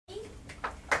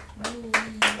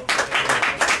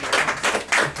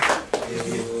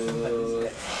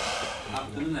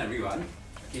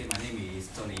Okay, my name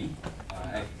is Tony.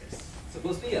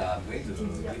 Supposedly, I'm going to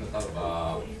give a talk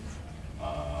about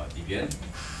Debian,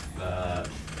 but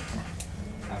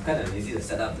I'm kind of lazy to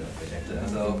set up the projector,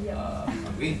 so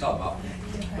I'm going to talk about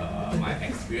my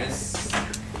experience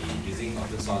in using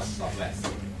open source software.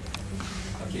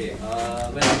 Okay,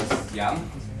 when I was young,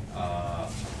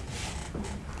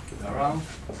 around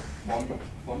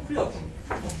Form 3 or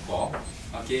Form 4,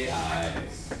 okay, I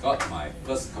got my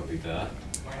first computer,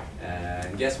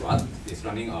 and guess what? It's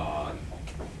running on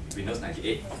Windows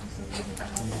 98.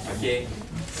 Okay,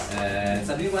 and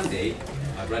suddenly one day,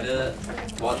 my brother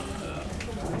bought a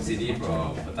CD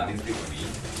from Botanic Street for me,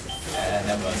 and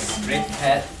that was Red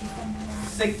Hat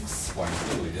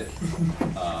 6.2, is it?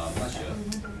 Not sure.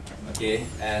 Okay,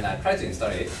 and I tried to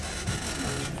install it.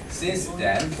 Since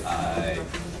then, I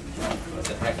was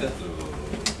attracted to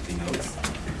Linux.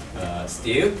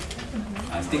 Still,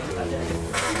 I stick to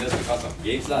Windows because of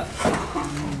games lah.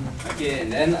 Okay,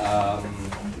 and then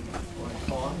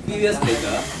few years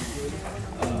later,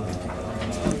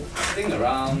 I think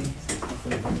around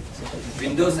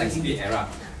Windows XP era.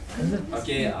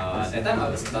 Okay, that time I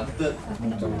was started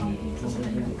to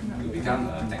become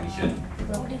a technician.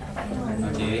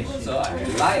 Okay, so I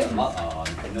rely a lot on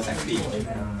Windows XP.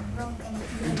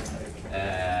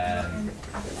 And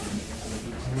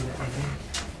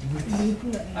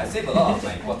I save a lot of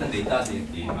my important data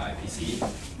in my PC.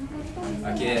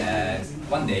 Okay, and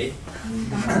one day,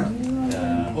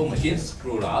 the whole machine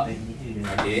screwed up.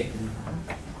 Okay,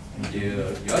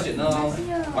 you all should know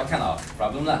what kind of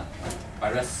problem lah.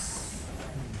 Virus,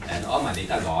 and all my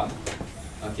data gone.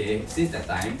 Okay, since that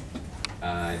time,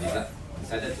 I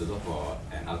decided to look for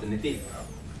an alternative.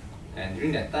 And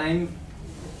during that time,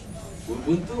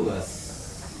 Ubuntu was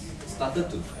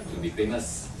started to be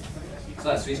famous. So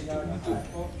I switched to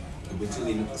Ubuntu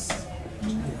Linux.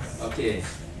 Okay,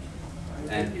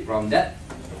 and from that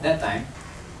time,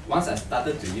 once I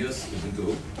started to use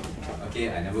Ubuntu, okay,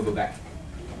 I never go back.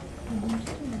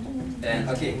 And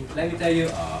okay, let me tell you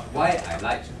why I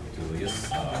like to use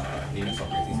Linux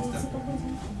operating system.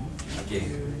 Okay,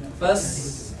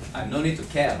 first, I no need to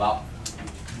care about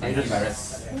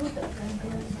antivirus.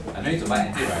 I don't need to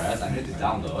buy antivirus, I need to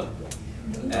download.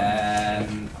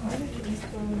 And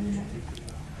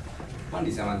one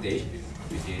disadvantage,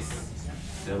 which is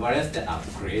the virus that I've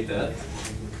created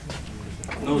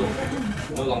no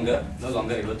longer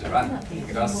able to run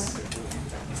because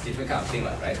it's different kind of thing,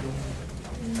 right?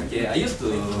 Okay, I used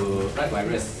to write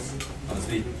virus,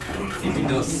 honestly, in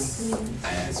Windows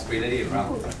and spread it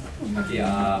around. Okay,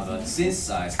 but since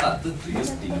I started to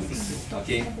use Linux,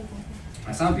 okay,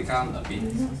 I somehow become a bit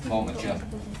more mature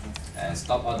and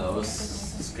stop all those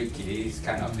script kiddies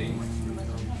kind of thing.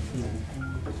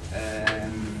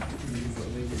 And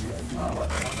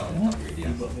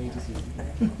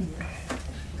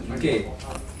okay,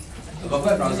 about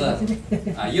web browser,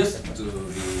 I used to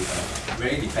be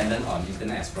very dependent on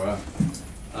Internet Explorer.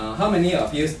 How many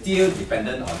of you still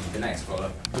dependent on Internet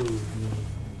Explorer?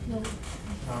 No.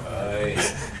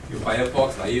 You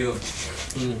Firefox, like you.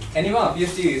 Any one of you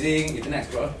still using Internet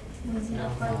Explorer? No.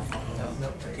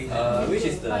 Which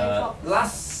is the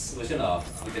last version of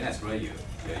Internet Explorer you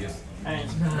use?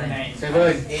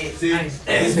 7, 8, 6,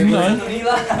 7 only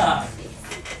lah.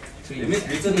 It means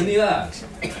recent only lah.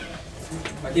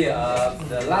 Okay,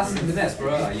 the last Internet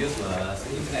Explorer I used was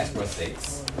Internet Explorer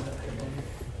 6.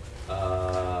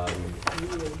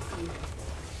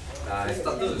 I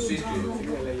started to switch to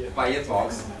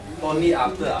Firefox only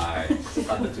after I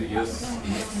started to use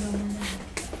Linux.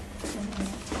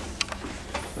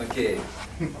 Okay.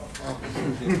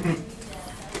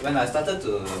 When I started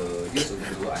to use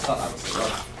Ubuntu, I thought I was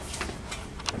alone.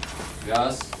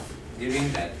 Because during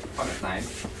that point of time,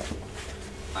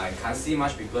 I can't see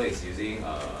much people is using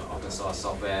open source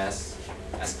softwares,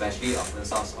 especially open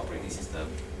source operating system.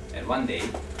 And one day,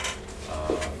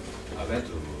 I went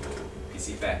to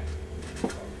PC Fair,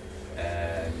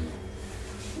 and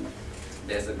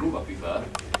there's a group of people,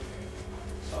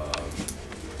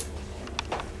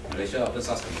 Malaysia Open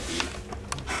Source Committee.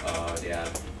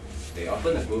 They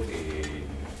opened a group in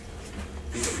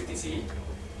PWTC,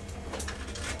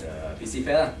 the PC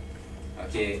Fair.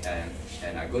 Okay,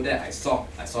 and I go there, I saw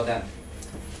them,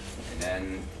 and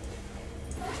then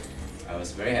I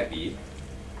was very happy.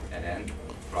 And then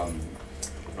from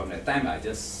that time, I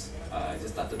just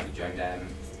started to join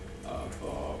them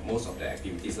for most of the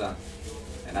activities lah.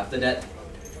 And after that,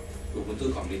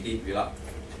 Ubuntu completely built up.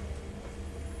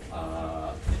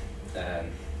 And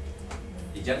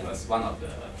Ijat was one of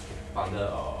the founder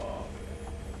of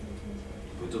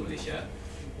Ubuntu Malaysia.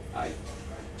 I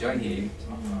joined him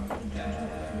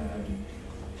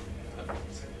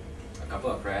a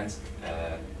couple of friends.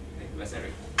 Where's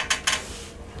Eric?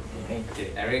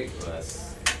 Okay, Eric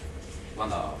was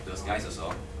one of those guys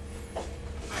also.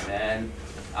 And then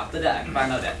after that, I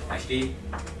found out that actually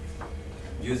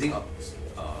using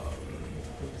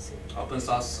open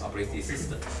source operating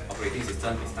system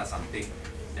is not something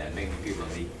that makes me feel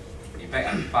lonely. In fact,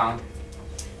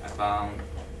 I found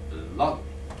a lot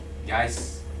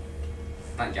guys,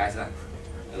 not guys, a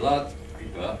lot of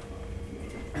people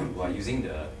who are using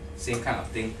the same kind of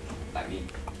thing like me.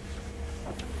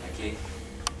 Okay,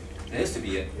 I used to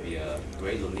be a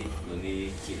very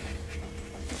lonely kid.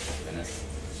 To be honest,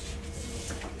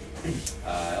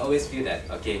 I always feel that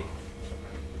okay,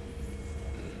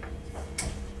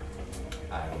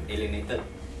 I'm alienated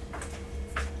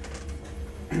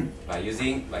by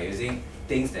using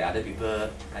things that other people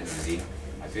are using.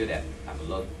 I feel that I'm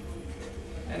alone.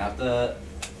 And after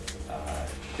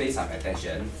pay some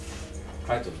attention,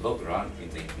 try to look around in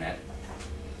the internet,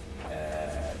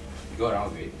 go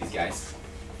around with these guys,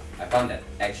 I found that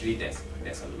actually there's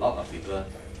a lot of people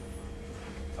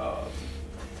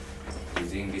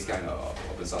using this kind of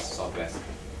open source software.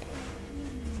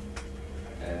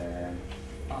 And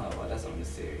what else I want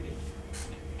to say already?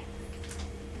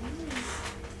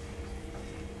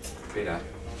 Wait,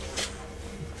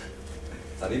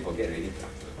 suddenly forget already.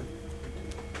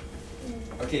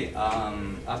 Okay,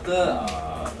 after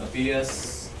a few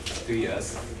years,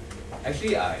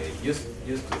 actually I used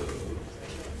to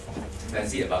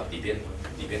fancy about Debian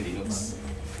Linux,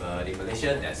 but in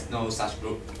Malaysia there's no such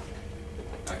group.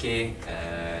 Okay,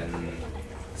 and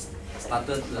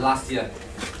started last year.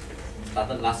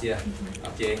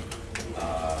 Okay,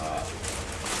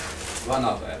 one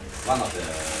of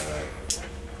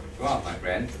my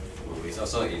friends who is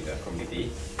also in the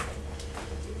community,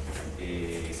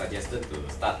 he suggested to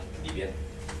start Debian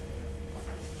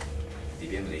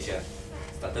Malaysia.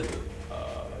 Started to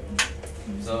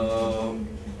so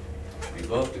we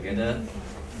both together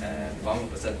and one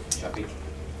person, Shafiq,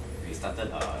 we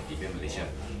started Debian Malaysia.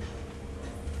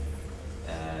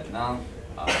 Now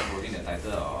holding the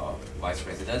title of Vice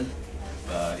President,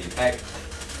 but in fact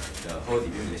the whole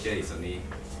Debian Malaysia is only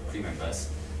 3 members.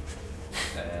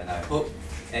 And I hope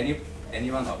any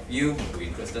one of you who are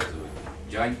interested to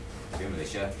join Debian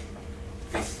Malaysia,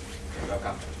 please, you're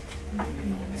welcome.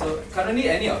 So currently,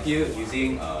 any of you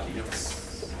using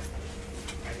Linux?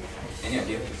 Any of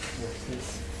you?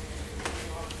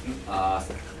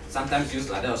 Sometimes use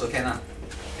like that also can.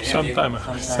 Sometimes.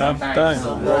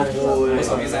 Most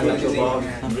of you sometimes using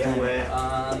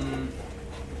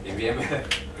in VMware.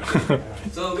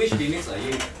 So which Linux are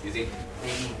you using?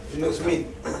 Linux Mint.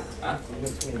 Huh?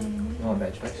 Oh,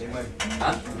 batch.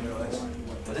 Huh?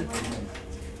 Pardon?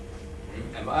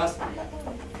 And what else?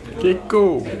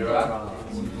 Kiko. Fedora,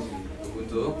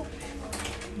 Ubuntu.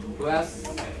 Who else?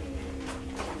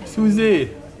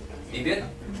 Suzy. Debian?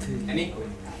 Any?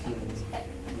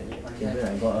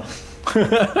 I got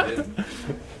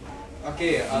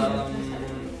Okay.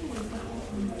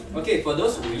 Okay. For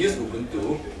those who use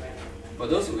Ubuntu,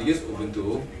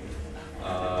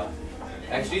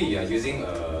 actually you are using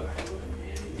a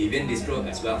Debian distro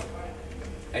as well.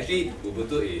 Actually,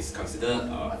 Ubuntu is considered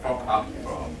a fork out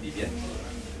from Debian.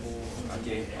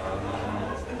 Okay.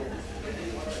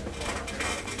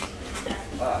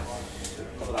 Should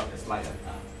pull up the slide.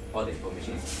 All the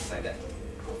information is inside that.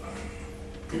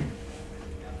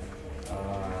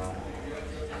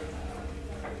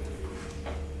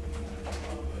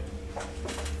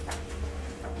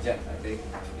 Jack, I think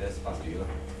just pass to you.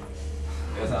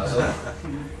 Because I also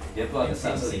you put out the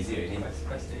stuff so easy already.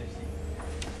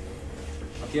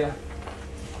 Okay.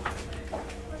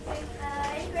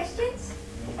 Any questions?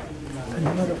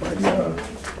 Mana dapat hadiah?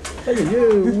 Tanya je,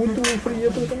 Ubuntu free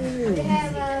apa tanya Do je. you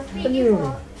have a free Tanya. gift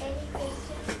for any question?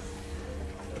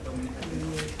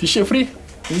 T-shirt free?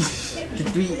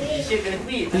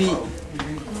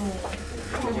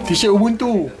 T-shirt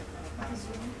Ubuntu.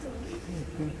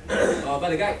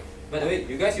 By the way,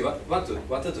 you guys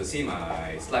wanted to see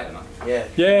my slide or not? Yeah.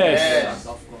 Yes.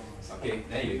 Okay,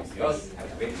 then you all have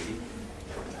to wait really.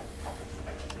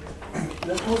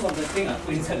 Most of the thing are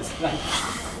put inside the slide.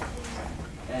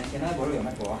 And can I borrow your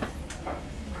mic for a while?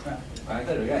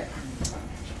 Connected already, right?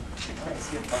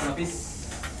 Please.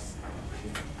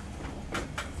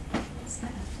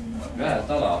 Well, I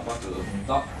thought of what to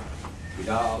talk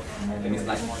without any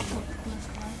slide.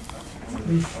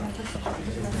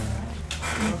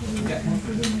 Yeah.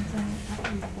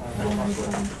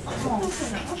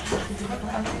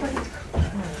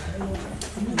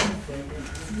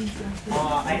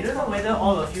 I don't know whether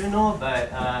all of you know,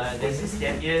 but there's this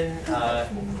Debian.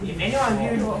 If any of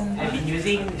you have been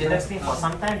using Linux Mint for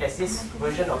some time, there's this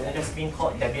version of Linux Mint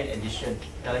called Debian Edition,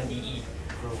 LNDE,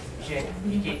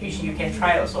 which you can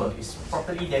try also. It's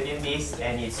properly Debian based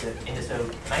and it's a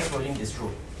nice rolling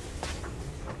distro.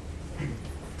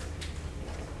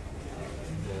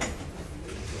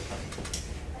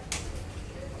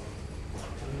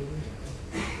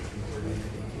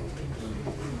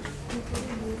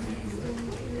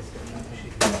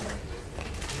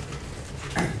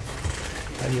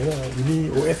 Tanyalah,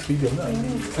 ini OS freedom lah.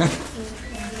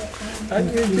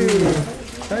 Tanya je.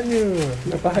 Tanya.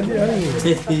 Dapat hadiah ni.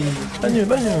 Tanya.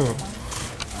 Tanya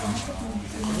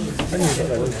tak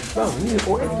ada. Bang, ni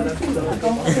OS freedom lah.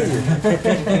 Kamu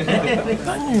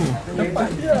tanya. Dapat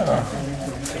hadiah.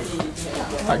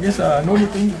 Tak kisah. No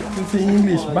need to say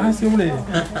English. Bahasa boleh.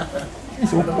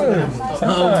 It's open.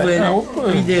 Santai.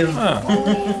 Open. Freedom.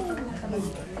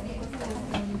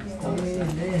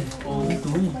 Oh,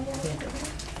 itu ni.